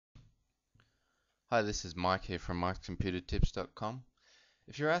Hi, this is Mike here from mikescomputertips.com.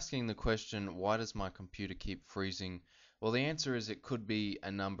 If you're asking the question, why does my computer keep freezing? Well, the answer is it could be a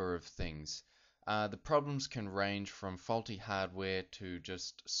number of things. The problems can range from faulty hardware to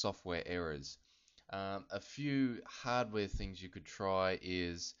just software errors. A few hardware things you could try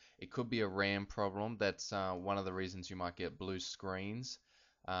is it could be a RAM problem. That's one of the reasons you might get blue screens,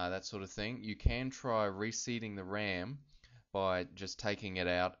 that sort of thing. You can try reseating the RAM by just taking it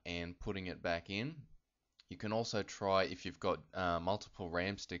out and putting it back in. You can also try, if you've got multiple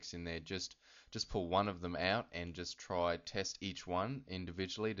RAM sticks in there, just pull one of them out and just try test each one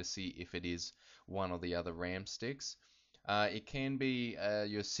individually to see if it is one or the other RAM sticks. It can be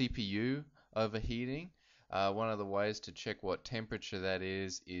your CPU overheating. One of the ways to check what temperature that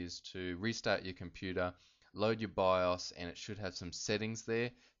is to restart your computer, load your BIOS, and it should have some settings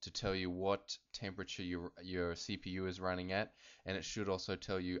there to tell you what temperature your CPU is running at, and it should also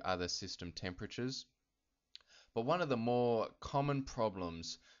tell you other system temperatures. But one of the more common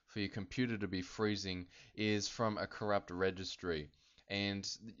problems for your computer to be freezing is from a corrupt registry. And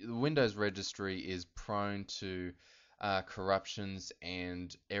the Windows registry is prone to corruptions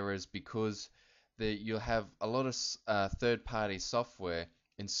and errors because you'll have a lot of third-party software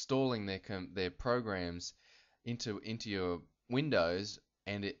installing their programs into your Windows,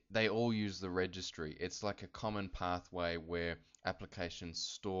 and they all use the registry. It's like a common pathway where applications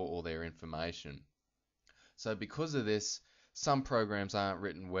store all their information. So because of this, some programs aren't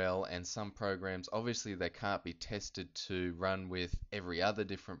written well, and some programs, obviously they can't be tested to run with every other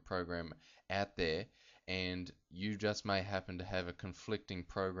different program out there, and you just may happen to have a conflicting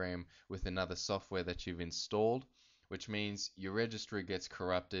program with another software that you've installed, which means your registry gets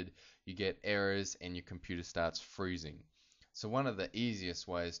corrupted, you get errors, and your computer starts freezing. So one of the easiest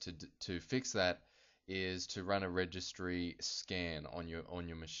ways to fix that is to run a registry scan on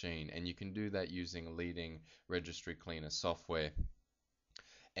your machine, and you can do that using leading registry cleaner software.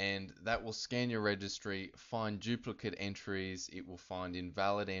 And that will scan your registry, find duplicate entries, it will find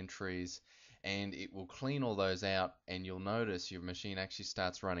invalid entries, and it will clean all those out, and you'll notice your machine actually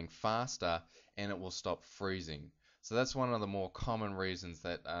starts running faster and it will stop freezing. So that's one of the more common reasons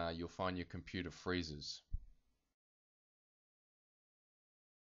that you'll find your computer freezes.